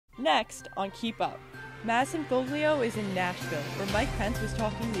Next on Keep Up, Madison Foglio is in Nashville, where Mike Pence was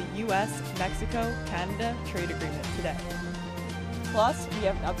talking the U.S., Mexico, Canada trade agreement today. Plus, we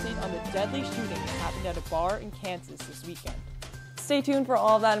have an update on the deadly shooting that happened at a bar in Kansas this weekend. Stay tuned for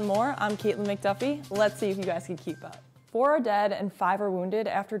all of that and more. I'm Caitlin McDuffie. Let's see if you guys can keep up. 4 are dead and 5 are wounded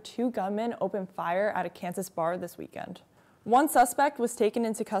after 2 gunmen opened fire at a Kansas bar this weekend. 1 suspect was taken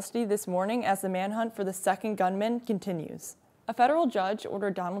into custody this morning as the manhunt for the second gunman continues. A federal judge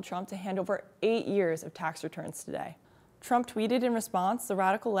ordered Donald Trump to hand over 8 years of tax returns today. Trump tweeted in response, the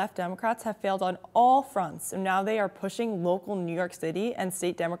radical left Democrats have failed on all fronts, and now they are pushing local New York City and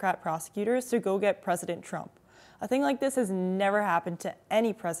state Democrat prosecutors to go get President Trump. A thing like this has never happened to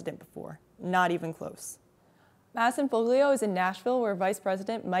any president before, not even close. Madison Foglio is in Nashville, where Vice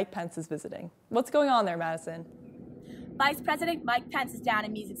President Mike Pence is visiting. What's going on there, Madison? Vice President Mike Pence is down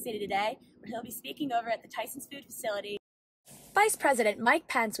in Music City today, where he'll be speaking over at the Tyson's Food facility. Vice President Mike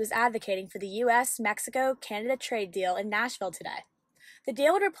Pence was advocating for the U.S., Mexico, Canada trade deal in Nashville today. The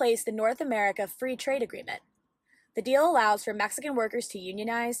deal would replace the North America Free Trade Agreement. The deal allows for Mexican workers to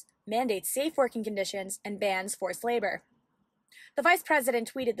unionize, mandates safe working conditions, and bans forced labor. The Vice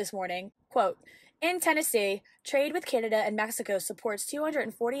President tweeted this morning, quote, "In Tennessee, trade with Canada and Mexico supports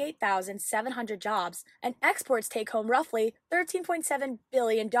 248,700 jobs and exports take home roughly $13.7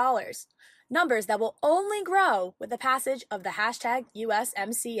 billion. Numbers that will only grow with the passage of the hashtag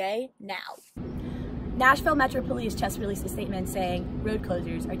USMCA now." Nashville Metro Police just released a statement saying road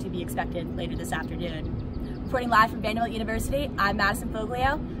closures are to be expected later this afternoon. Reporting live from Vanderbilt University, I'm Madison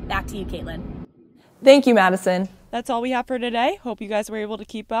Foglio. Back to you, Caitlin. Thank you, Madison. That's all we have for today. Hope you guys were able to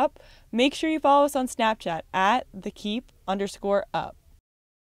keep up. Make sure you follow us on Snapchat at @thekeep_up.